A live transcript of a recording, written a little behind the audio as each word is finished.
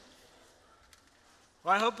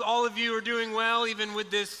Well, I hope all of you are doing well, even with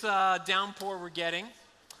this downpour we're getting.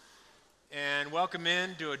 And welcome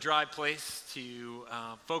in to a dry place to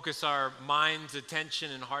focus our mind's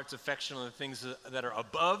attention and heart's affection on the things that are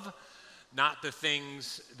above, not the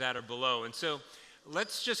things that are below. And so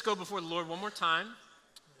let's just go before the Lord one more time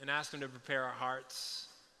and ask Him to prepare our hearts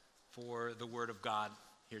for the Word of God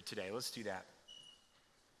here today. Let's do that.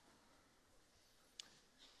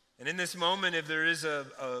 And in this moment, if there is a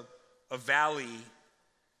valley,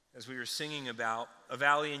 as we were singing about, a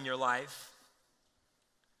valley in your life,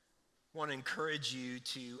 I want to encourage you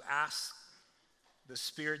to ask the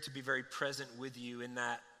Spirit to be very present with you in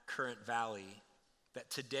that current valley, that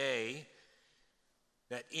today,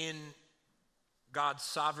 that in God's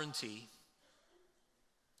sovereignty,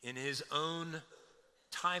 in His own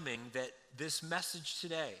timing, that this message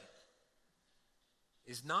today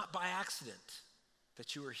is not by accident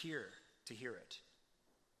that you are here to hear it.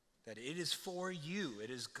 That it is for you.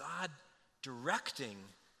 It is God directing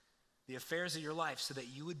the affairs of your life so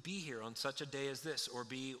that you would be here on such a day as this, or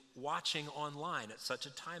be watching online at such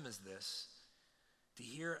a time as this, to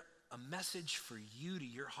hear a message for you to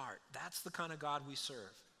your heart. That's the kind of God we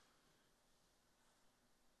serve.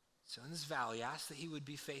 So in this valley, ask that He would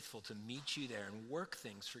be faithful to meet you there and work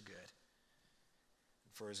things for good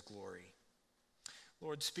and for His glory.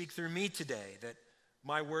 Lord, speak through me today, that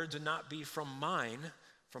my words would not be from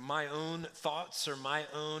my own thoughts or my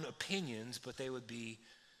own opinions, but they would be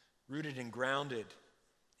rooted and grounded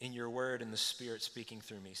in your word and the Spirit speaking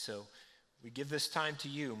through me. So we give this time to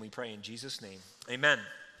you, and we pray in Jesus' name. Amen.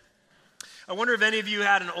 I wonder if any of you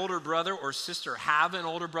had an older brother or sister, have an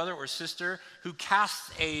older brother or sister who casts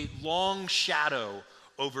a long shadow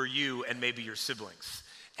over you and maybe your siblings.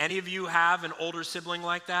 Any of you have an older sibling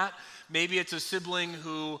like that? Maybe it's a sibling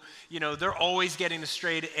who, they're always getting the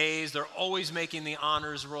straight A's, they're always making the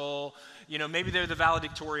honors roll. Maybe they're the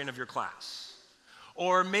valedictorian of your class.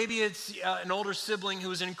 Or maybe it's an older sibling who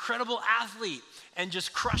was an incredible athlete and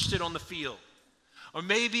just crushed it on the field. Or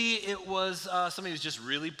maybe it was somebody who's just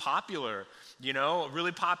really popular,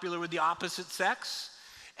 really popular with the opposite sex.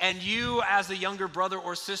 And you, as a younger brother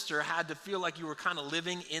or sister, had to feel like you were kind of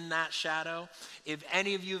living in that shadow. If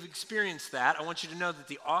any of you have experienced that, I want you to know that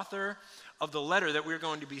the author of the letter that we're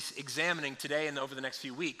going to be examining today and over the next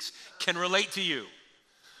few weeks can relate to you.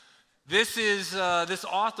 This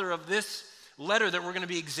author of this letter that we're going to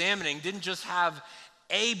be examining didn't just have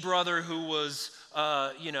a brother who was,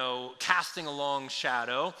 casting a long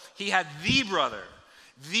shadow. He had the brother,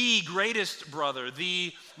 the greatest brother,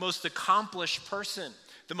 the most accomplished person,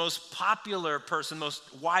 the most popular person, most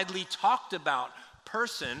widely talked about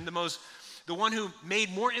person, the one who made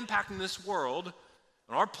more impact in this world,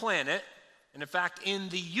 on our planet, and in fact in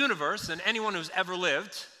the universe than anyone who's ever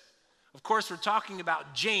lived. Of course, we're talking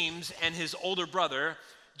about James and his older brother,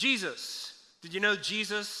 Jesus. Did you know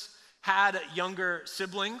Jesus had younger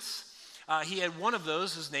siblings? He had one of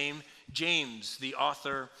those, his name James, the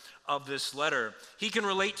author of this letter. He can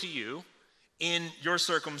relate to you in your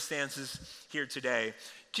circumstances here today.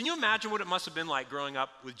 Can you imagine what it must have been like growing up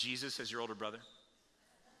with Jesus as your older brother?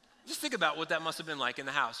 Just think about what that must have been like in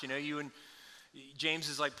the house. You and James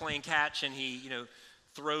is like playing catch, and he,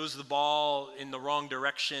 throws the ball in the wrong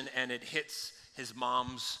direction, and it hits his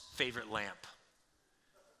mom's favorite lamp.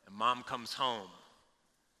 And mom comes home,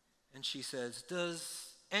 and she says,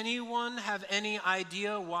 "Does anyone have any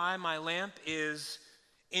idea why my lamp is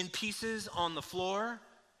in pieces on the floor?"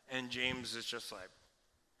 And James is just like,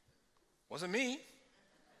 "Wasn't me."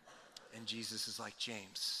 And Jesus is like,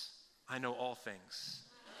 "James, I know all things.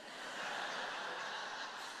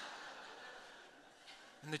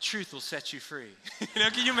 And the truth will set you free."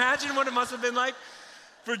 Can you imagine what it must have been like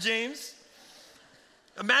for James?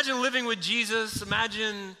 Imagine living with Jesus.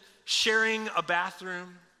 Imagine sharing a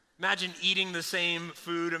bathroom. Imagine eating the same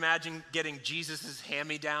food. Imagine getting Jesus'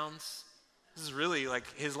 hand-me-downs. This is really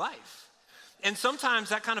like his life. And sometimes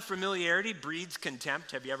that kind of familiarity breeds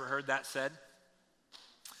contempt. Have you ever heard that said?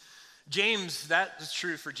 James, that is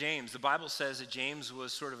true for James. The Bible says that James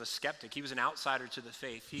was sort of a skeptic. He was an outsider to the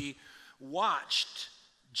faith. He watched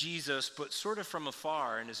Jesus, but sort of from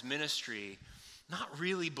afar in his ministry, not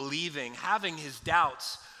really believing, having his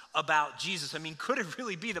doubts about Jesus. Could it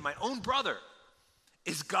really be that my own brother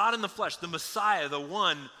is God in the flesh, the Messiah, the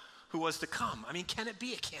one who was to come? Can it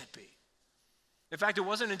be? It can't be. In fact, it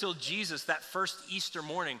wasn't until Jesus, that first Easter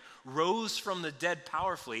morning, rose from the dead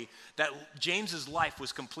powerfully that James's life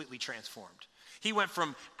was completely transformed. He went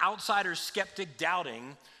from outsider, skeptic,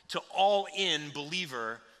 doubting, to all-in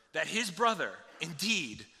believer that his brother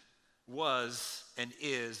indeed was and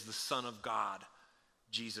is the Son of God,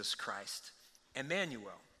 Jesus Christ,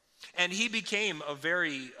 Emmanuel. And he became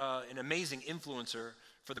an amazing influencer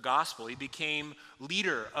for the gospel. He became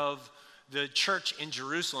leader of the church in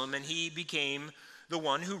Jerusalem, and he became the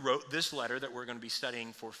one who wrote this letter that we're going to be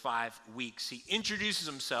studying for 5 weeks. He introduces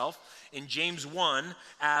himself in James 1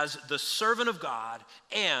 as the servant of God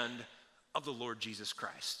and of the Lord Jesus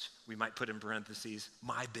Christ. We might put in parentheses,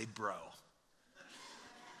 my big bro.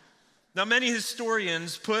 Now, many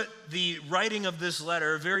historians put the writing of this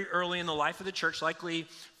letter very early in the life of the church, likely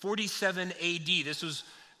 47 AD. This was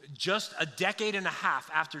just a decade and a half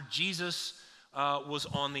after Jesus was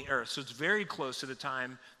on the earth. So it's very close to the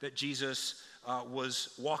time that Jesus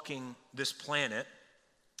was walking this planet.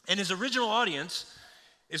 And his original audience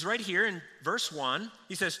is right here in verse 1.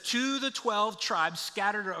 He says, to the 12 tribes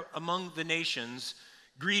scattered among the nations,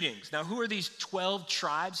 greetings. Now, who are these 12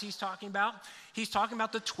 tribes he's talking about? He's talking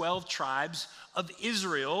about the 12 tribes of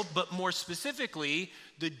Israel, but more specifically,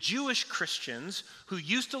 the Jewish Christians who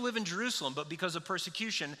used to live in Jerusalem, but because of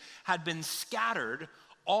persecution, had been scattered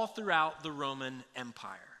all throughout the Roman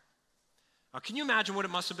Empire. Now, can you imagine what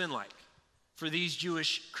it must have been like for these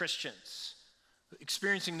Jewish Christians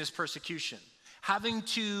experiencing this persecution, having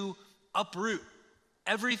to uproot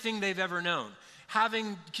everything they've ever known?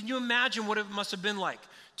 Can you imagine what it must have been like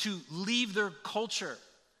to leave their culture,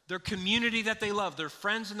 their community that they love, their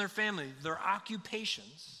friends and their family, their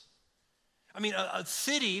occupations? I mean, a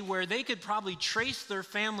city where they could probably trace their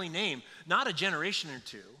family name, not a generation or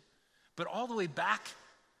two, but all the way back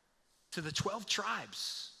to the 12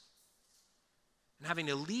 tribes. And having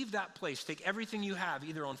to leave that place, take everything you have,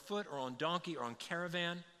 either on foot or on donkey or on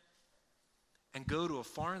caravan, and go to a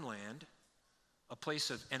foreign land, a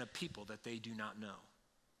place and a people that they do not know.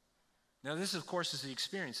 Now, this, of course, is the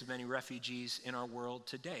experience of many refugees in our world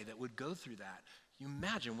today that would go through that. You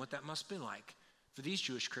imagine what that must be like for these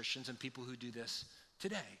Jewish Christians and people who do this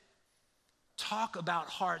today. Talk about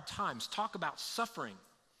hard times. Talk about suffering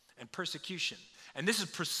and persecution. And this is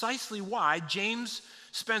precisely why James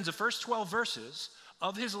spends the first 12 verses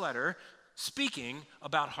of his letter speaking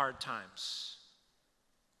about hard times.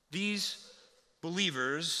 These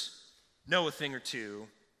believers know a thing or two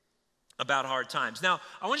about hard times. Now,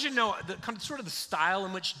 I want you to know sort of the style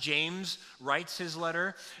in which James writes his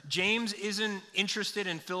letter. James isn't interested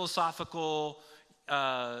in philosophical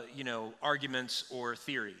arguments or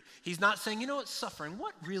theory. He's not saying, suffering?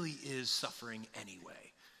 What really is suffering anyway?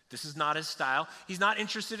 This is not his style. He's not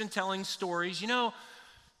interested in telling stories. In order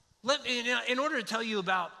to tell you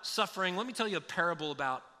about suffering, let me tell you a parable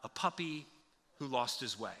about a puppy who lost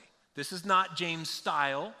his way. This is not James'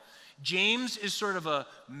 style. James is sort of a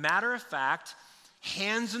matter-of-fact,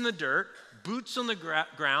 hands in the dirt, boots on the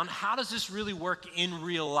ground. How does this really work in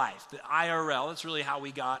real life? The IRL, that's really how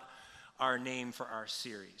we got our name for our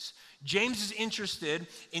series. James is interested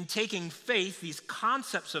in taking faith, these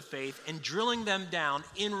concepts of faith, and drilling them down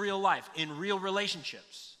in real life, in real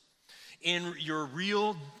relationships, in your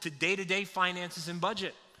real day-to-day finances and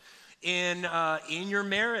budget, in your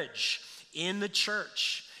marriage, in the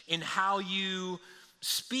church, in how you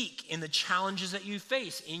speak, in the challenges that you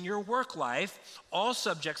face, in your work life, all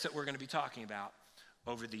subjects that we're going to be talking about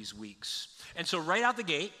over these weeks. And so right out the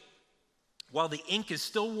gate, while the ink is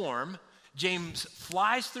still warm, James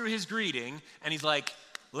flies through his greeting and he's like,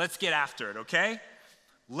 let's get after it, okay?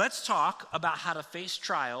 Let's talk about how to face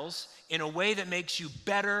trials in a way that makes you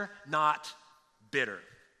better, not bitter.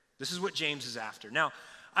 This is what James is after. Now,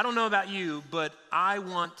 I don't know about you, but I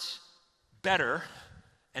want better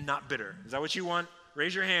and not bitter. Is that what you want?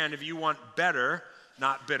 Raise your hand if you want better,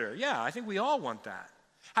 not bitter. Yeah, I think we all want that.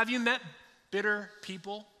 Have you met bitter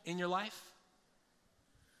people in your life?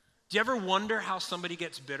 Do you ever wonder how somebody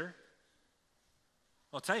gets bitter?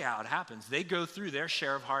 I'll tell you how it happens. They go through their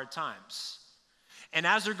share of hard times. And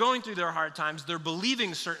as they're going through their hard times, they're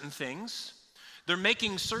believing certain things. They're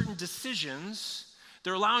making certain decisions.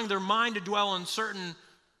 They're allowing their mind to dwell on certain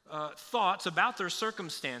thoughts about their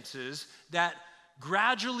circumstances that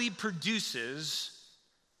gradually produces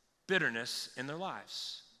bitterness in their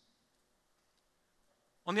lives.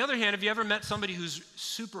 On the other hand, have you ever met somebody who's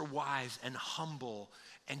super wise and humble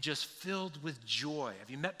and just filled with joy? Have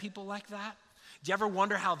you met people like that? Do you ever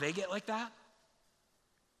wonder how they get like that?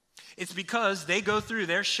 It's because they go through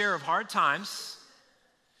their share of hard times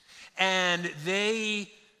and they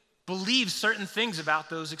believe certain things about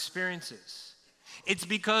those experiences. It's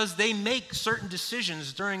because they make certain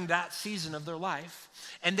decisions during that season of their life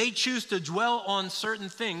and they choose to dwell on certain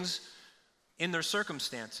things in their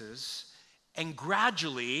circumstances, and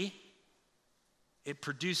gradually it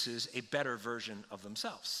produces a better version of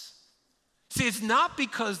themselves. See, it's not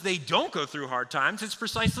because they don't go through hard times, it's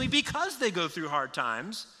precisely because they go through hard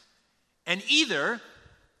times, and either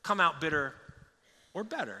come out bitter or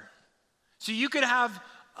better. So you could have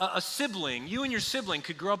a sibling, you and your sibling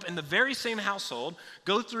could grow up in the very same household,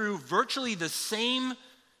 go through virtually the same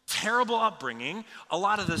terrible upbringing, a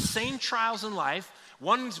lot of the same trials in life.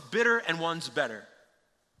 One's bitter and one's better.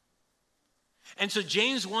 And so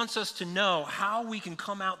James wants us to know how we can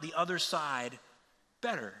come out the other side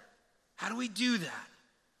better. How do we do that?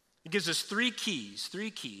 He gives us three keys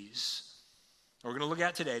we're going to look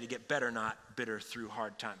at today to get better, not bitter through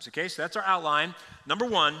hard times. Okay, so that's our outline. Number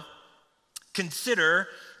one, consider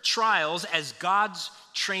trials as God's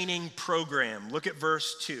training program. Look at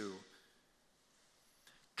verse 2.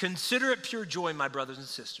 Consider it pure joy, my brothers and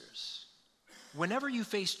sisters, whenever you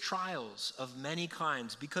face trials of many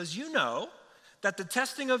kinds, because you know that the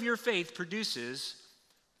testing of your faith produces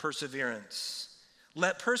perseverance.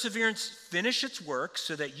 Let perseverance finish its work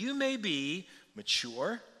so that you may be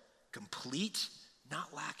mature, complete,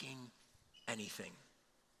 not lacking anything.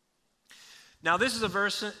 Now, this is a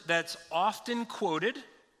verse that's often quoted,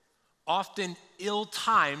 often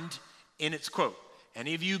ill-timed in its quote.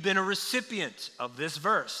 Any of you been a recipient of this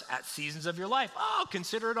verse at seasons of your life? Oh,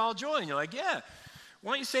 consider it all joy. And you're like, yeah,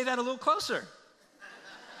 why don't you say that a little closer?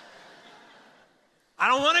 I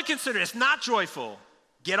don't want to consider it. It's not joyful.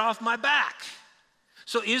 Get off my back.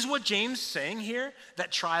 So is what James saying here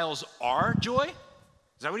that trials are joy?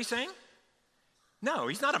 Is that what he's saying? No,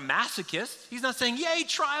 he's not a masochist. He's not saying, yay,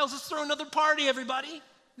 trials, let's throw another party, everybody.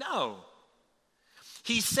 No.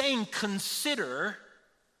 He's saying consider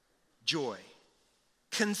joy.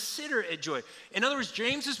 Consider it joy. In other words,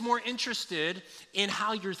 James is more interested in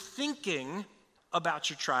how you're thinking about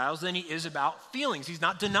your trials than he is about feelings. He's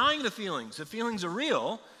not denying the feelings. The feelings are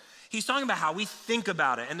real. He's talking about how we think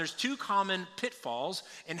about it. And there's two common pitfalls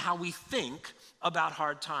in how we think about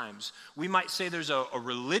hard times. We might say there's a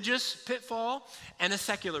religious pitfall and a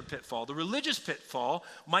secular pitfall. The religious pitfall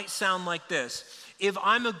might sound like this. If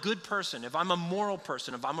I'm a good person, if I'm a moral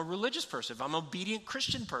person, if I'm a religious person, if I'm an obedient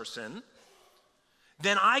Christian person,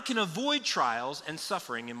 then I can avoid trials and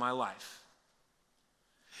suffering in my life.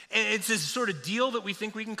 And it's this sort of deal that we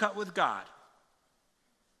think we can cut with God.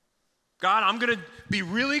 God, I'm going to be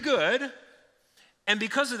really good, and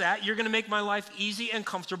because of that, you're going to make my life easy and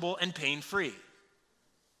comfortable and pain-free.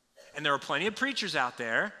 And there are plenty of preachers out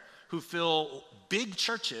there who fill big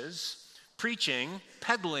churches preaching,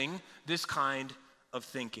 peddling this kind of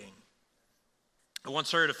thinking. I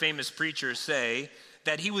once heard a famous preacher say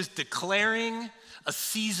that he was declaring a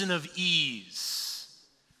season of ease,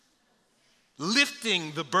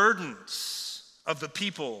 lifting the burdens of the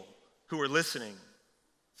people who are listening.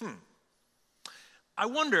 I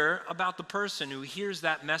wonder about the person who hears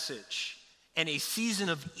that message and a season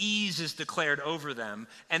of ease is declared over them,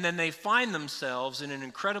 and then they find themselves in an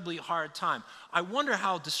incredibly hard time. I wonder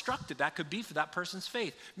how destructive that could be for that person's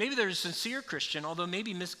faith. Maybe they're a sincere Christian, although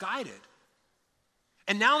maybe misguided.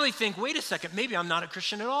 And now they think, wait a second, maybe I'm not a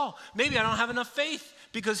Christian at all. Maybe I don't have enough faith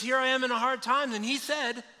because here I am in a hard time. And he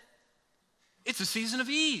said, it's a season of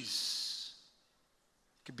ease.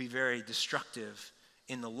 It could be very destructive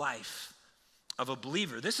in the life of a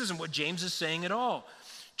believer. This isn't what James is saying at all.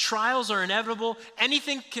 Trials are inevitable.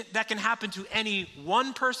 Anything that can happen to any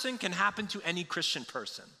one person can happen to any Christian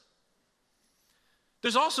person.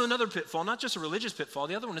 There's also another pitfall, not just a religious pitfall.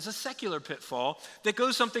 The other one is a secular pitfall that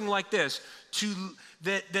goes something like this: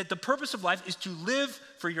 that the purpose of life is to live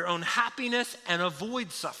for your own happiness and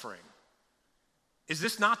avoid suffering. Is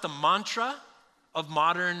this not the mantra of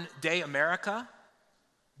modern day America?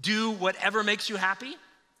 Do whatever makes you happy.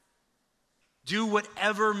 Do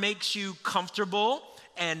whatever makes you comfortable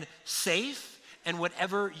and safe, and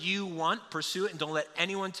whatever you want, pursue it, and don't let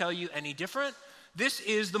anyone tell you any different. This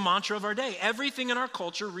is the mantra of our day. Everything in our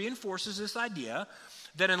culture reinforces this idea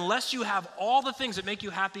that unless you have all the things that make you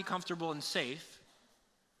happy, comfortable, and safe,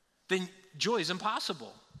 then joy is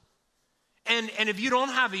impossible. And if you don't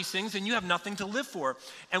have these things, then you have nothing to live for.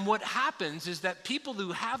 And what happens is that people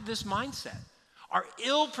who have this mindset are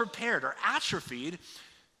ill-prepared or atrophied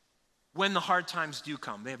when the hard times do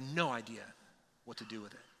come. They have no idea what to do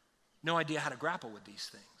with it. No idea how to grapple with these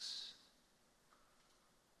things.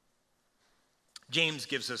 James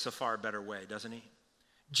gives us a far better way, doesn't he?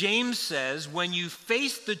 James says, when you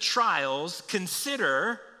face the trials,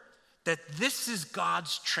 consider that this is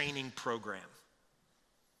God's training program.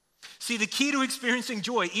 See, the key to experiencing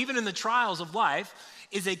joy, even in the trials of life,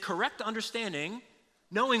 is a correct understanding,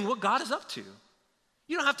 knowing what God is up to.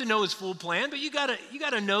 You don't have to know his full plan, but you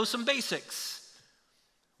gotta know some basics.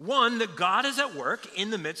 One, that God is at work in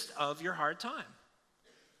the midst of your hard time.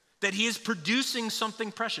 That he is producing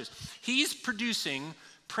something precious. He's producing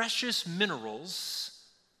precious minerals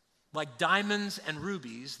like diamonds and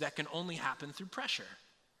rubies that can only happen through pressure.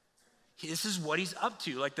 This is what he's up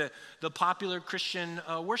to, like the popular Christian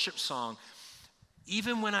worship song.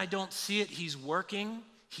 Even when I don't see it, he's working.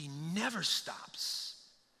 He never stops.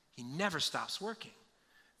 He never stops working.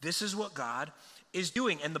 This is what God is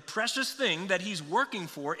doing. And the precious thing that he's working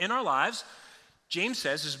for in our lives, James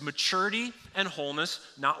says, is maturity and wholeness,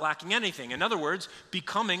 not lacking anything. In other words,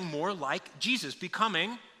 becoming more like Jesus,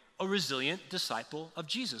 becoming a resilient disciple of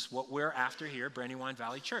Jesus, what we're after here at Brandywine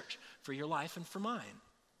Valley Church, for your life and for mine.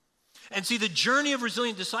 And see, the journey of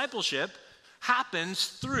resilient discipleship happens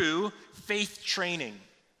through faith training.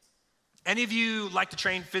 Any of you like to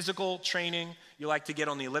train physical training? You like to get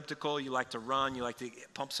on the elliptical, you like to run, you like to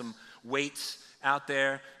pump some weights out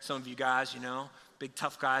there. Some of you guys, big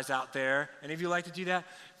tough guys out there. Any of you like to do that?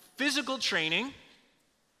 Physical training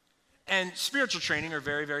and spiritual training are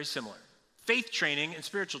very, very similar. Faith training and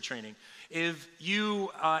spiritual training. If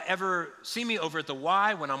you ever see me over at the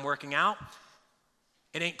Y when I'm working out,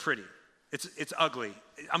 it ain't pretty. It's ugly.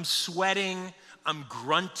 I'm sweating, I'm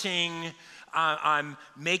grunting, I'm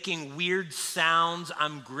making weird sounds,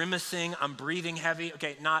 I'm grimacing, I'm breathing heavy.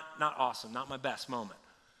 Okay, not awesome, not my best moment.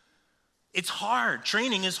 It's hard.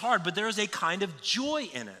 Training is hard, but there is a kind of joy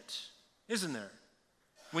in it, isn't there?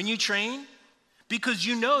 When you train, because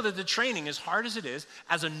you know that the training, as hard as it is,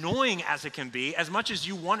 as annoying as it can be, as much as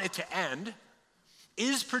you want it to end,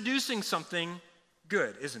 is producing something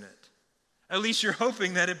good, isn't it? At least you're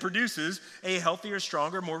hoping that it produces a healthier,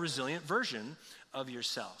 stronger, more resilient version of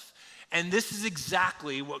yourself. And this is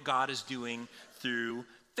exactly what God is doing through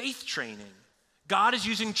faith training. God is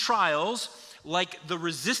using trials like the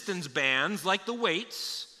resistance bands, like the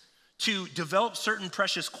weights, to develop certain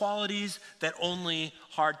precious qualities that only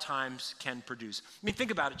hard times can produce. I mean,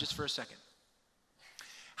 think about it just for a second.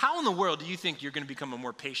 How in the world do you think you're going to become a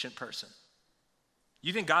more patient person?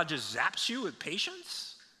 You think God just zaps you with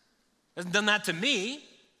patience? Hasn't done that to me.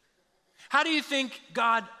 How do you think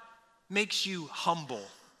God makes you humble?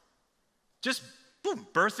 Just boom,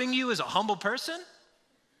 birthing you as a humble person?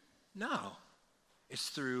 No, it's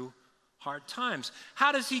through hard times.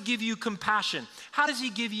 How does he give you compassion? How does he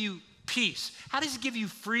give you peace? How does he give you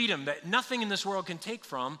freedom that nothing in this world can take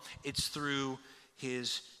from? It's through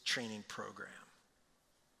his training program.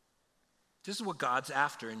 This is what God's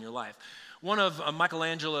after in your life. One of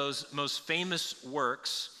Michelangelo's most famous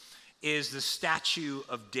works is the statue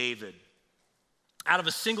of David. Out of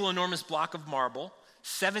a single enormous block of marble,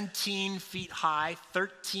 17 feet high,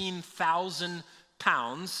 13,000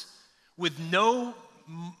 pounds, with no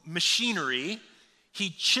machinery, he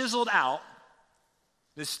chiseled out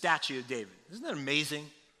this statue of David. Isn't that amazing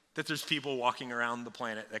that there's people walking around the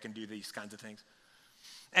planet that can do these kinds of things?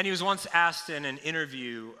 And he was once asked in an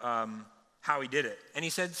interview how he did it. And he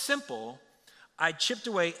said, simple, I chipped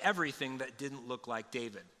away everything that didn't look like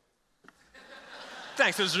David.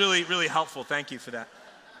 Thanks, it was really, really helpful. Thank you for that.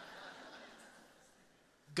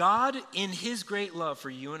 God, in his great love for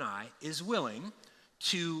you and I, is willing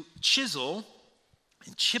to chisel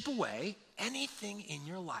and chip away anything in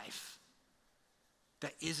your life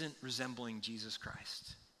that isn't resembling Jesus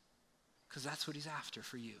Christ. Because that's what he's after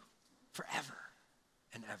for you, forever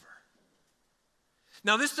and ever.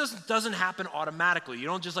 Now, this doesn't happen automatically. You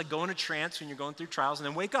don't just go in a trance when you're going through trials and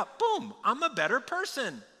then wake up, boom, I'm a better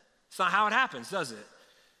person. It's not how it happens, does it?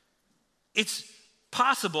 It's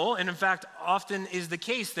possible, and in fact, often is the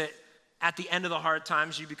case that at the end of the hard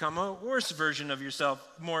times, you become a worse version of yourself,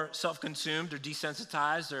 more self-consumed or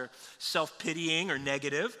desensitized or self-pitying or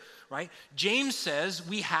negative, right? James says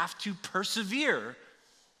we have to persevere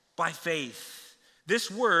by faith. This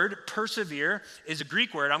word, persevere, is a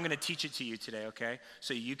Greek word. I'm going to teach it to you today, okay?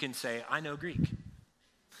 So you can say, I know Greek.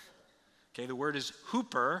 Okay, the word is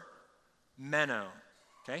huper meno.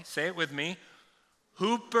 Okay, say it with me.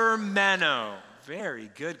 Hupermeno.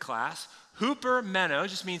 Very good, class. Hupermeno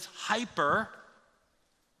just means hyper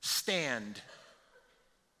stand.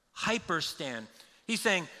 Hyper stand. He's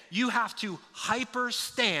saying you have to hyper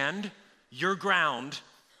stand your ground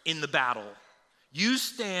in the battle. You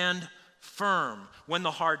stand firm when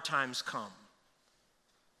the hard times come.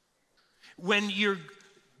 When you're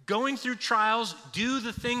going through trials, do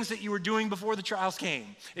the things that you were doing before the trials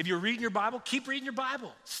came. If you're reading your Bible, keep reading your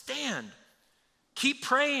Bible. Stand. Keep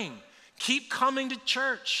praying. Keep coming to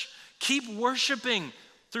church. Keep worshiping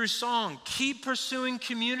through song. Keep pursuing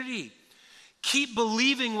community. Keep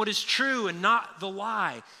believing what is true and not the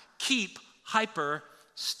lie. Keep hyper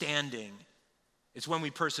standing. It's when we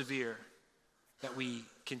persevere that we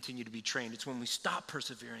continue to be trained. It's when we stop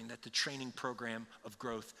persevering that the training program of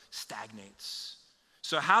growth stagnates.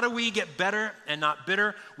 So how do we get better and not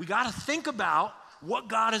bitter? We got to think about what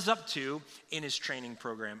God is up to in his training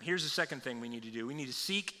program. Here's the second thing we need to do. We need to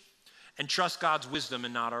seek and trust God's wisdom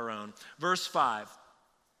and not our own. Verse 5.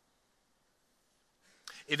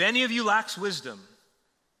 If any of you lacks wisdom,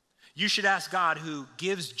 you should ask God, who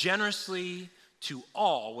gives generously to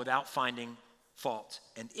all without finding fault,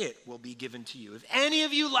 and it will be given to you. If any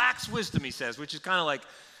of you lacks wisdom, he says, which is kind of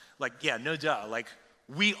like, yeah, no duh. Like,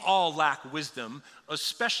 we all lack wisdom,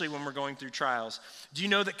 especially when we're going through trials. Do you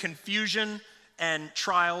know that confusion and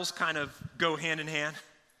trials kind of go hand in hand?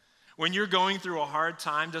 When you're going through a hard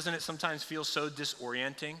time, doesn't it sometimes feel so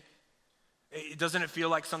disorienting? Doesn't it feel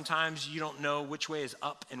like sometimes you don't know which way is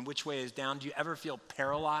up and which way is down? Do you ever feel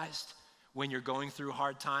paralyzed when you're going through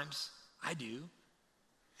hard times? I do.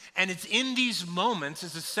 And it's in these moments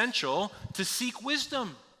it's essential to seek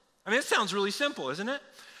wisdom. I mean, it sounds really simple, isn't it?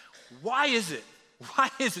 Why is it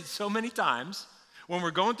so many times when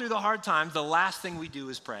we're going through the hard times, the last thing we do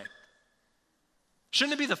is pray?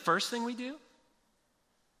 Shouldn't it be the first thing we do?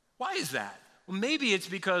 Why is that? Well, maybe it's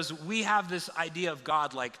because we have this idea of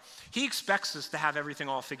God, like he expects us to have everything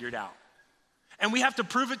all figured out. And we have to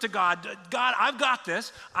prove it to God. God, I've got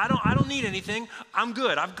this. I don't need anything. I'm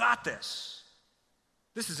good. I've got this.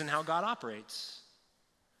 This isn't how God operates.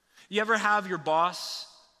 You ever have your boss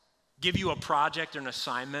give you a project or an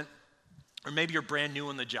assignment, or maybe you're brand new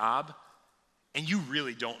on the job, and you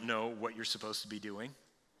really don't know what you're supposed to be doing,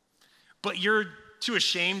 but you're too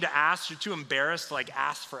ashamed to ask, you're too embarrassed to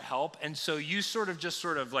ask for help, and so you sort of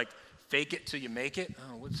fake it till you make it.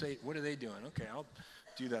 Oh, what are they doing? Okay, I'll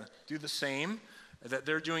do the same that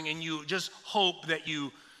they're doing, and you just hope that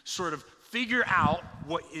you sort of figure out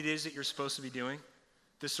what it is that you're supposed to be doing.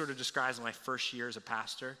 This sort of describes my first year as a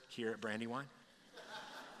pastor here at Brandywine.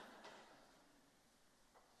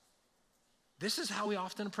 This is how we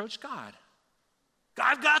often approach God.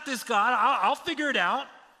 I've got this, God. I'll figure it out.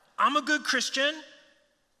 I'm a good Christian.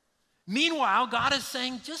 Meanwhile, God is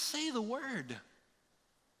saying, just say the word.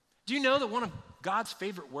 Do you know that one of God's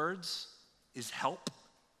favorite words is help?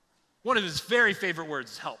 One of his very favorite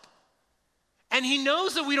words is help. And he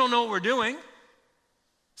knows that we don't know what we're doing,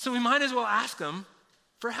 so we might as well ask him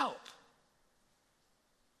for help.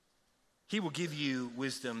 He will give you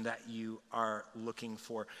wisdom that you are looking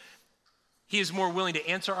for. He is more willing to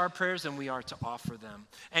answer our prayers than we are to offer them.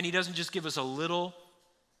 And he doesn't just give us a little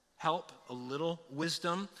help, a little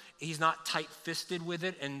wisdom. He's not tight-fisted with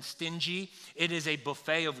it and stingy. It is a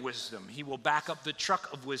buffet of wisdom. He will back up the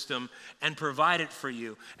truck of wisdom and provide it for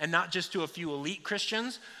you. And not just to a few elite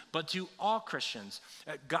Christians, but to all Christians.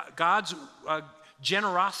 God's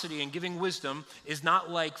generosity in giving wisdom is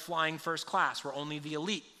not like flying first class, where only the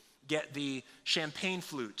elite get the champagne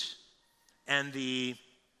flute and the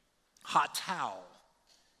hot towel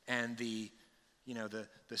and the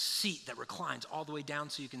seat that reclines all the way down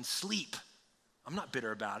so you can sleep. I'm not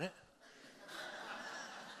bitter about it.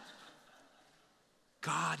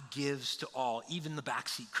 God gives to all, even the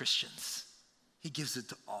backseat Christians. He gives it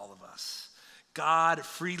to all of us. God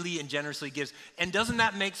freely and generously gives. And doesn't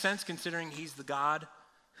that make sense considering he's the God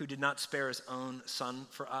who did not spare his own son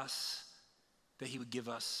for us, that he would give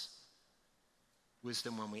us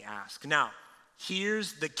wisdom when we ask? Now,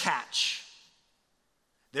 here's the catch.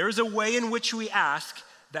 There is a way in which we ask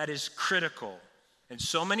that is critical. And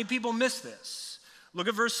so many people miss this. Look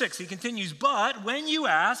at verse 6. He continues, but when you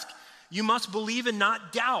ask, you must believe and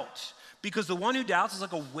not doubt, because the one who doubts is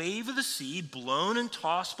like a wave of the sea, blown and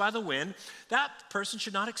tossed by the wind. That person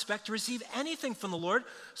should not expect to receive anything from the Lord.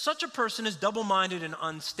 Such a person is double-minded and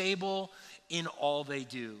unstable in all they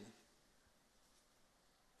do.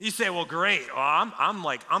 You say, well, great. Well,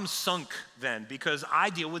 I'm sunk then, because I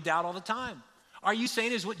deal with doubt all the time. Are you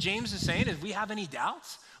saying is what James is saying? Is we have any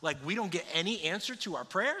doubts? Like we don't get any answer to our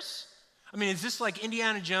prayers? I mean, is this like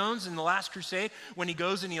Indiana Jones in The Last Crusade when he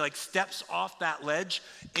goes and he steps off that ledge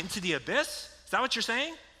into the abyss? Is that what you're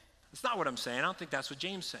saying? That's not what I'm saying. I don't think that's what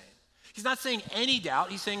James is saying. He's not saying any doubt.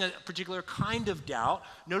 He's saying a particular kind of doubt.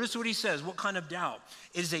 Notice what he says. What kind of doubt?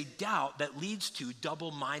 It is a doubt that leads to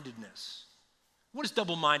double-mindedness. What is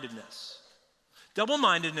double-mindedness?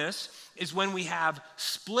 Double-mindedness is when we have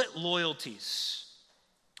split loyalties,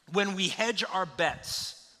 when we hedge our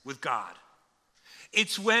bets with God.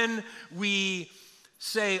 It's when we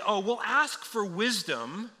say, oh, we'll ask for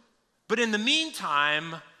wisdom, but in the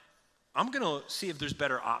meantime, I'm going to see if there's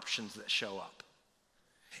better options that show up.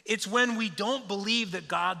 It's when we don't believe that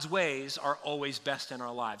God's ways are always best in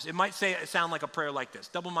our lives. It might sound like a prayer like this.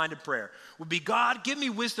 Double-minded prayer would be, God, give me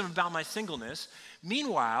wisdom about my singleness.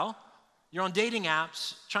 Meanwhile, you're on dating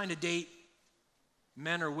apps trying to date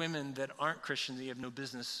men or women that aren't Christians that you have no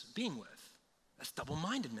business being with. That's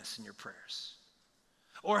double-mindedness in your prayers.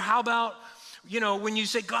 Or how about, when you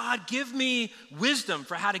say, God, give me wisdom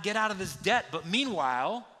for how to get out of this debt, but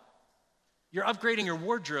meanwhile, you're upgrading your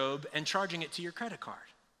wardrobe and charging it to your credit card.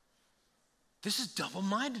 This is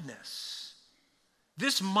double-mindedness.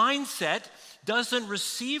 This mindset doesn't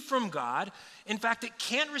receive from God. In fact, it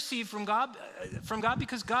can't receive from God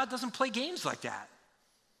because God doesn't play games like that.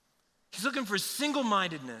 He's looking for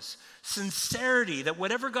single-mindedness, sincerity, that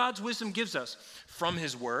whatever God's wisdom gives us from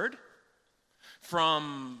his word,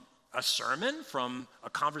 from a sermon, from a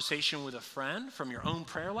conversation with a friend, from your own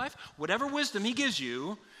prayer life, whatever wisdom he gives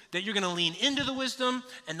you, that you're going to lean into the wisdom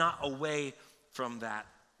and not away from that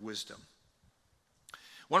wisdom.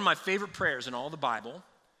 One of my favorite prayers in all the Bible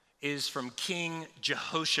is from King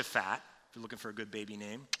Jehoshaphat. If you're looking for a good baby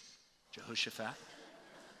name, Jehoshaphat.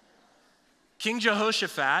 King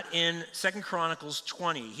Jehoshaphat in 2 Chronicles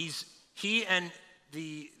 20, he and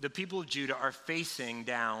the people of Judah are facing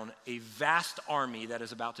down a vast army that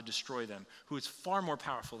is about to destroy them, who is far more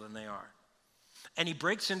powerful than they are. And he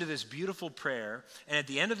breaks into this beautiful prayer, and at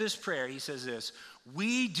the end of this prayer, he says this,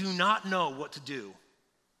 "We do not know what to do,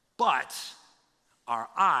 but our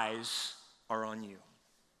eyes are on you."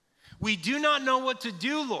 We do not know what to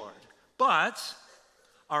do, Lord, but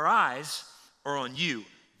our eyes are on you.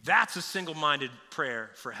 That's a single-minded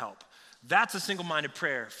prayer for help. That's a single-minded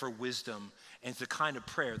prayer for wisdom. And it's the kind of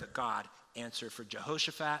prayer that God answered for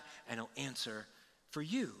Jehoshaphat, and he'll answer for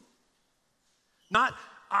you. Not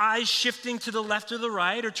eyes shifting to the left or the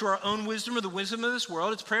right or to our own wisdom or the wisdom of this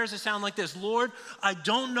world. It's prayers that sound like this: Lord, I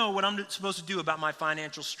don't know what I'm supposed to do about my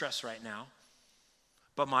financial stress right now,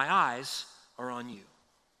 but my eyes are on you.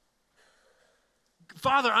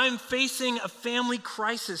 Father, I'm facing a family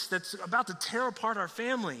crisis that's about to tear apart our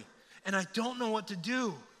family, and I don't know what to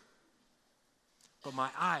do, but my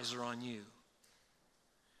eyes are on you.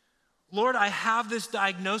 Lord, I have this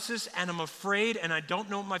diagnosis, and I'm afraid, and I don't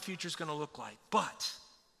know what my future is going to look like, but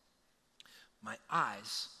my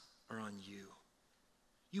eyes are on you.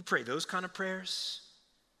 You pray those kind of prayers.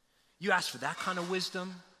 You ask for that kind of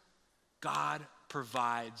wisdom. God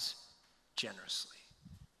provides generously.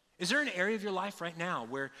 Is there an area of your life right now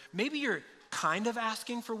where maybe you're kind of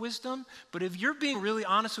asking for wisdom, but if you're being really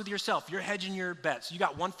honest with yourself, you're hedging your bets. You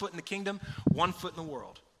got 1 foot in the kingdom, 1 foot in the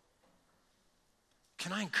world.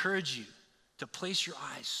 Can I encourage you to place your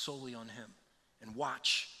eyes solely on him and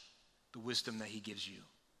watch the wisdom that he gives you?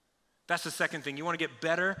 That's the second thing. You want to get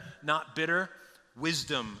better, not bitter?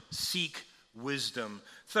 Wisdom. Seek wisdom.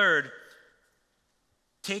 Third,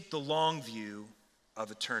 take the long view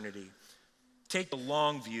of eternity. Take the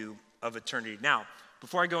long view of eternity. Now,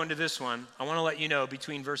 before I go into this one, I want to let you know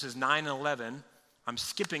between verses 9 and 11, I'm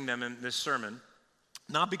skipping them in this sermon,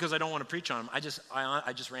 not because I don't want to preach on them. I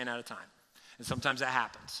just ran out of time. And sometimes that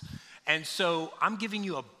happens. And so I'm giving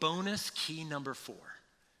you a bonus key number 4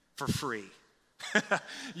 for free.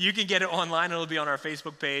 You can get it online. It'll be on our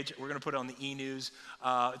Facebook page. We're going to put it on the e-news.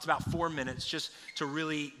 It's about 4 minutes just to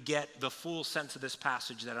really get the full sense of this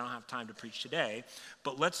passage that I don't have time to preach today.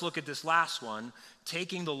 But let's look at this last one,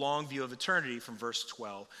 taking the long view of eternity from verse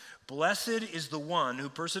 12. Blessed is the one who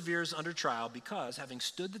perseveres under trial, because having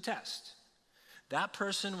stood the test, that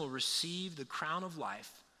person will receive the crown of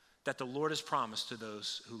life that the Lord has promised to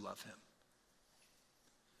those who love him.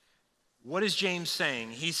 What is James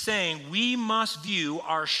saying? He's saying we must view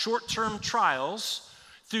our short-term trials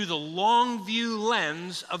through the long view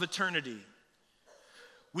lens of eternity.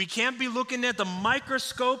 We can't be looking at the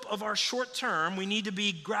microscope of our short term. We need to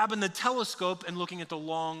be grabbing the telescope and looking at the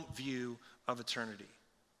long view of eternity.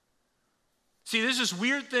 See, there's this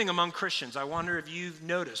weird thing among Christians. I wonder if you've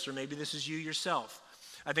noticed, or maybe this is you yourself.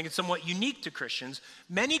 I think it's somewhat unique to Christians.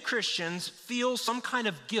 Many Christians feel some kind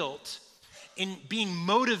of guilt in being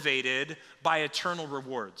motivated by eternal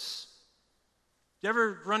rewards. You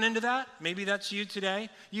ever run into that? Maybe that's you today.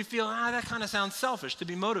 You feel, that kind of sounds selfish to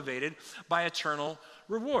be motivated by eternal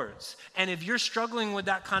rewards. And if you're struggling with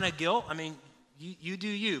that kind of guilt, you do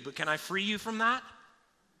you, but can I free you from that?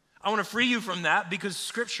 I want to free you from that because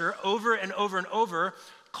Scripture over and over and over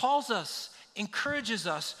calls us, encourages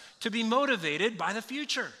us to be motivated by the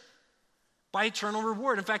future, by eternal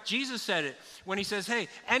reward. In fact, Jesus said it when he says, hey,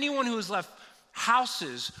 anyone who has left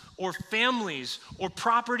houses or families or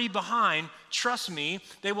property behind, trust me,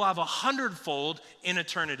 they will have 100-fold in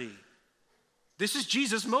eternity. This is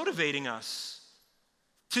Jesus motivating us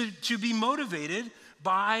to be motivated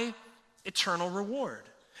by eternal reward.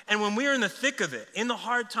 And when we're in the thick of it, in the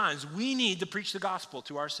hard times, we need to preach the gospel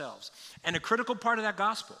to ourselves. And a critical part of that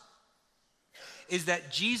gospel is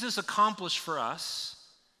that Jesus accomplished for us,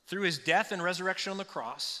 through his death and resurrection on the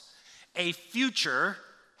cross, a future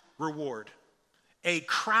reward. a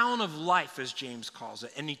crown of life, as James calls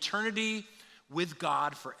it, an eternity with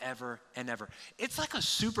God forever and ever. It's like a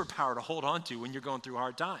superpower to hold on to when you're going through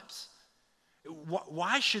hard times.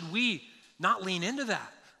 Why should we not lean into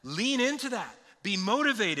that? Lean into that. Be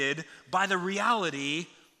motivated by the reality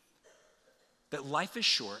that life is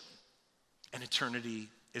short and eternity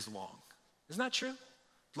is long. Isn't that true?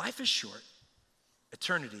 Life is short,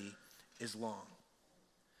 eternity is long.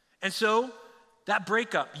 And so that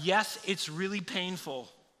breakup, yes, it's really painful.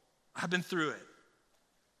 I've been through it.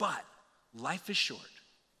 But life is short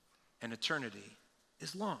and eternity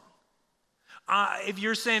is long. If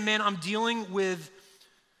you're saying, man, I'm dealing with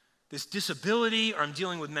this disability or I'm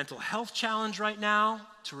dealing with mental health challenge right now,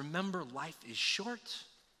 to remember life is short,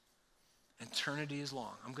 eternity is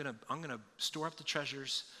long. I'm gonna store up the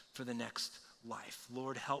treasures for the next life.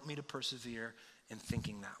 Lord, help me to persevere in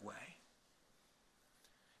thinking that way.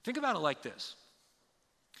 Think about it like this.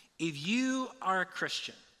 If you are a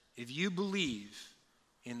Christian, if you believe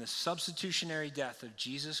in the substitutionary death of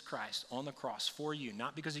Jesus Christ on the cross for you,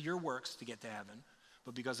 not because of your works to get to heaven,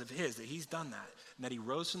 but because of his, that he's done that, and that he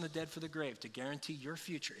rose from the dead for the grave to guarantee your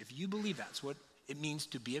future. If you believe that's what it means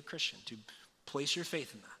to be a Christian, to place your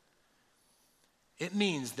faith in that, it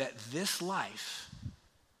means that this life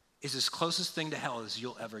is the closest thing to hell as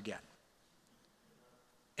you'll ever get.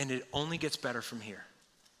 And it only gets better from here.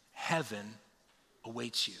 Heaven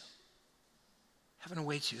awaits you. Heaven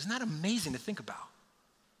awaits you. Isn't that amazing to think about?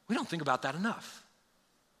 We don't think about that enough.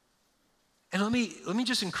 And let me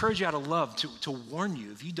just encourage you out of love to warn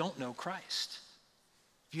you, if you don't know Christ,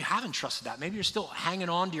 if you haven't trusted that, maybe you're still hanging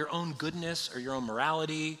on to your own goodness or your own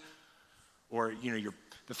morality, or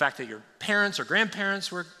the fact that your parents or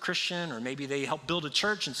grandparents were Christian, or maybe they helped build a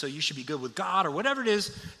church and so you should be good with God, or whatever it is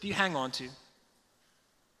that you hang on to.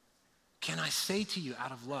 Can I say to you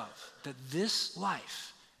out of love that this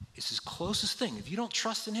life is his closest thing, if you don't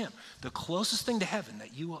trust in him, the closest thing to heaven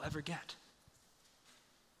that you will ever get.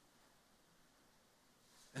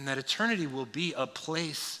 And that eternity will be a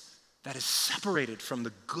place that is separated from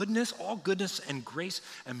the goodness, all goodness and grace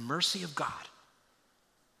and mercy of God.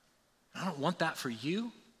 I don't want that for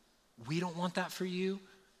you. We don't want that for you.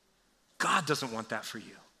 God doesn't want that for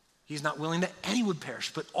you. He's not willing that any would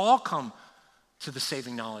perish, but all come to the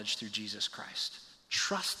saving knowledge through Jesus Christ.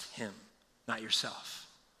 Trust him, not yourself.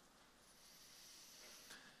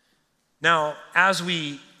 Now, as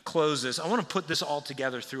we close this, I want to put this all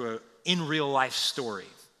together through an in real life story.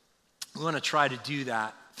 We want to try to do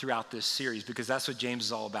that throughout this series because that's what James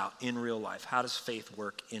is all about, in real life. How does faith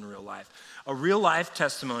work in real life? A real life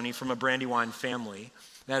testimony from a Brandywine family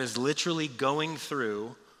that is literally going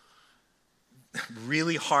through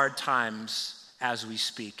really hard times as we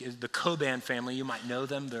speak. The Coban family, you might know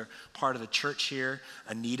them. They're part of the church here,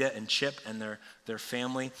 Anita and Chip and their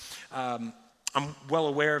family. I'm well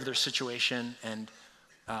aware of their situation, and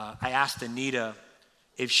I asked Anita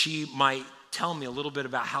if she might tell me a little bit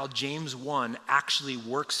about how James 1 actually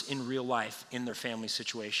works in real life in their family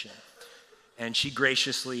situation. And she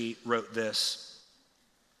graciously wrote this.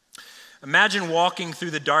 Imagine walking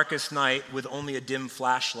through the darkest night with only a dim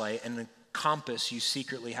flashlight and a compass you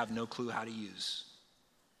secretly have no clue how to use.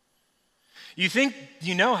 You think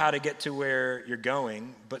you know how to get to where you're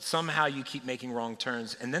going, but somehow you keep making wrong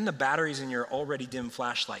turns, and then the batteries in your already dim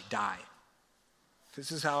flashlight die.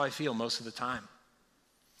 This is how I feel most of the time.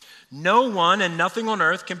 No one and nothing on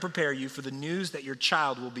earth can prepare you for the news that your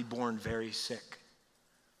child will be born very sick.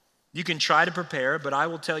 You can try to prepare, but I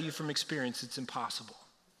will tell you from experience it's impossible.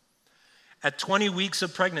 At 20 weeks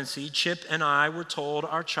of pregnancy, Chip and I were told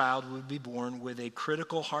our child would be born with a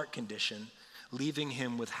critical heart condition, leaving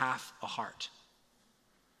him with half a heart.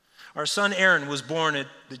 Our son Aaron was born at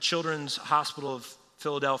the Children's Hospital of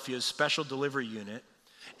Philadelphia's Special Delivery Unit,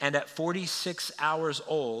 and at 46 hours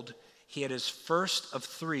old, he had his first of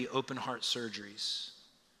 3 open heart surgeries.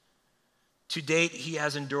 To date, he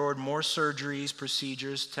has endured more surgeries,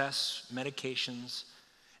 procedures, tests, medications,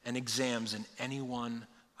 and exams than anyone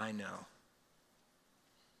I know.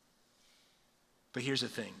 But here's the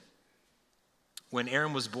thing. When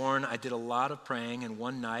Aaron was born, I did a lot of praying, and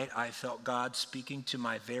one night I felt God speaking to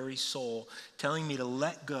my very soul, telling me to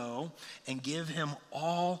let go and give him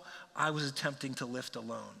all I was attempting to lift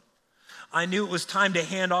alone. I knew it was time to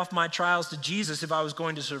hand off my trials to Jesus if I was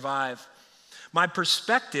going to survive. My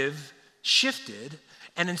perspective shifted,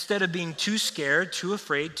 and instead of being too scared, too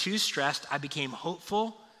afraid, too stressed, I became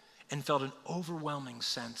hopeful and felt an overwhelming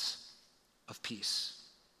sense of peace.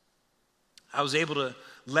 I was able to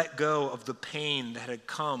let go of the pain that had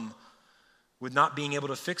come with not being able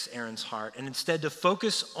to fix Aaron's heart, and instead to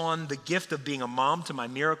focus on the gift of being a mom to my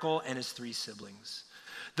miracle and his 3 siblings.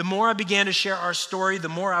 The more I began to share our story, the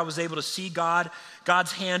more I was able to see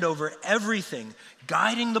God's hand over everything,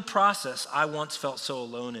 guiding the process I once felt so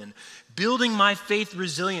alone in. Building my faith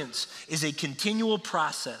resilience is a continual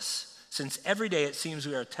process, since every day it seems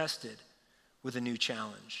we are tested with a new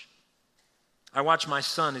challenge. I watched my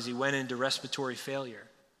son as he went into respiratory failure.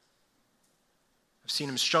 I've seen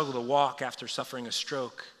him struggle to walk after suffering a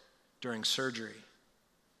stroke during surgery.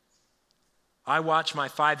 I watch my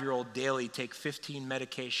 5-year-old daily take 15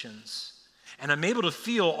 medications, and I'm able to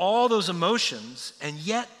feel all those emotions and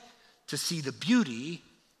yet to see the beauty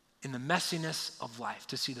in the messiness of life,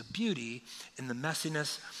 to see the beauty in the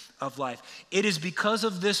messiness of life. It is because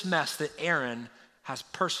of this mess that Aaron has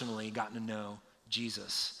personally gotten to know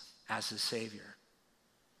Jesus as his Savior.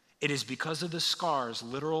 It is because of the scars,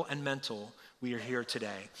 literal and mental, we are here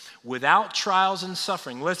today. Without trials and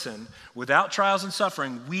suffering, listen, without trials and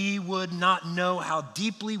suffering, we would not know how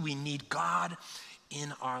deeply we need God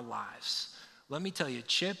in our lives. Let me tell you,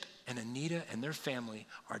 Chip and Anita and their family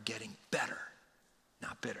are getting better,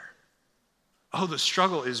 not bitter. Oh, the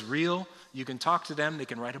struggle is real. You can talk to them. They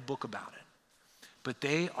can write a book about it. But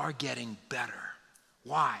they are getting better.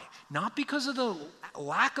 Why? Not because of the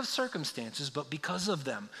lack of circumstances, but because of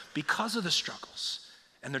them, because of the struggles.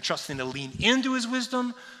 And they're trusting to lean into his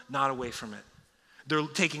wisdom, not away from it. They're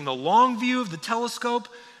taking the long view of the telescope,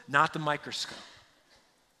 not the microscope.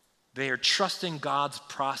 They are trusting God's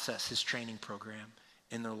process, his training program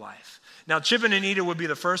in their life. Now, Chip and Anita would be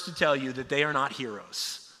the first to tell you that they are not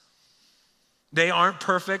heroes. They aren't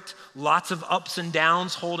perfect, lots of ups and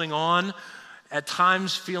downs, holding on, at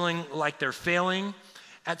times feeling like they're failing.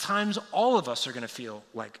 At times, all of us are going to feel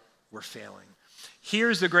like we're failing.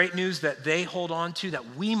 Here's the great news that they hold on to,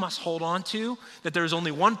 that we must hold on to, that there's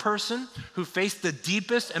only one person who faced the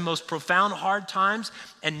deepest and most profound hard times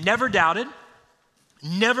and never doubted,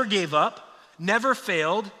 never gave up, never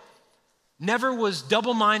failed, never was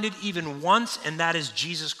double-minded even once, and that is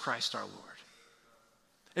Jesus Christ our Lord.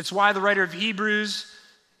 It's why the writer of Hebrews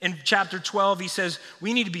in chapter 12, he says,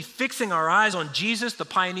 we need to be fixing our eyes on Jesus, the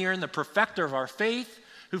pioneer and the perfecter of our faith,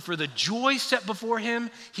 who for the joy set before him,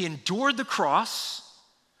 he endured the cross,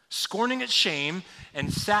 scorning its shame,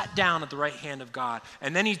 and sat down at the right hand of God.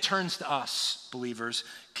 And then he turns to us, believers.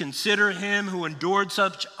 Consider him who endured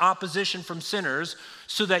such opposition from sinners,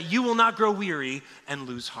 so that you will not grow weary and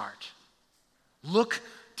lose heart. Look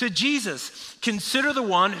to Jesus. Consider the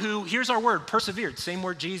one who, here's our word, persevered. Same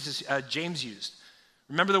word James used.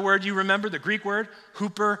 Remember the word you remember, the Greek word,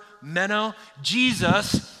 hupermeno?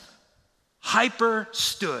 Jesus hyper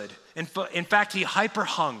stood. In fact, he hyper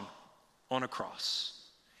hung on a cross.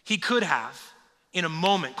 He could have, in a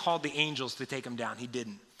moment, called the angels to take him down. He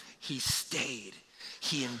didn't. He stayed.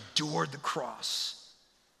 He endured the cross,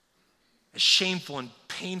 as shameful and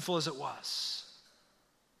painful as it was,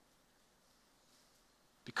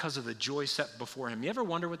 because of the joy set before him. You ever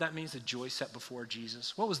wonder what that means, the joy set before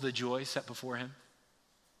Jesus? What was the joy set before him?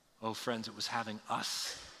 Oh, friends, it was having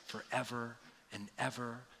us forever and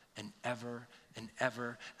ever and ever and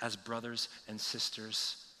ever as brothers and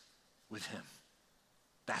sisters with him.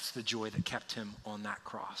 That's the joy that kept him on that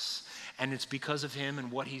cross. And it's because of him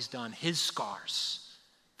and what he's done, his scars,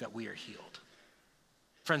 that we are healed.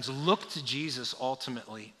 Friends, look to Jesus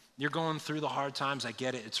ultimately. You're going through the hard times. I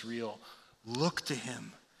get it. It's real. Look to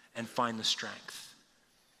him and find the strength.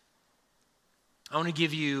 I want to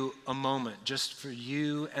give you a moment just for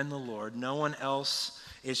you and the Lord. No one else.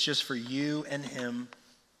 It's just for you and him.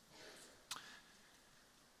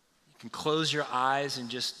 You can close your eyes and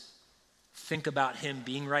just think about him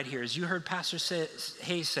being right here. As you heard Pastor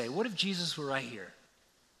Hayes say, what if Jesus were right here?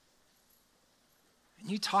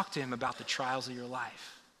 And you talk to him about the trials of your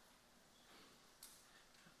life.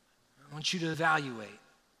 I want you to evaluate.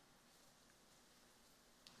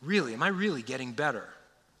 Really, am I really getting better?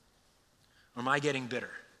 Or am I getting bitter?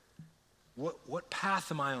 What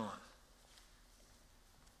path am I on?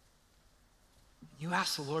 You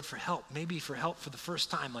ask the Lord for help, maybe for help for the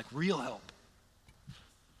first time, like real help.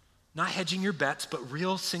 Not hedging your bets, but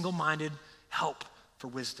real single-minded help for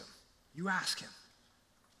wisdom. You ask him.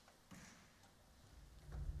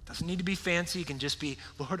 Doesn't need to be fancy. It can just be,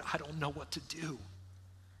 Lord, I don't know what to do,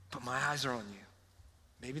 but my eyes are on you.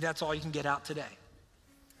 Maybe that's all you can get out today.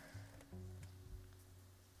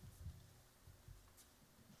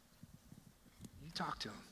 You talk to him.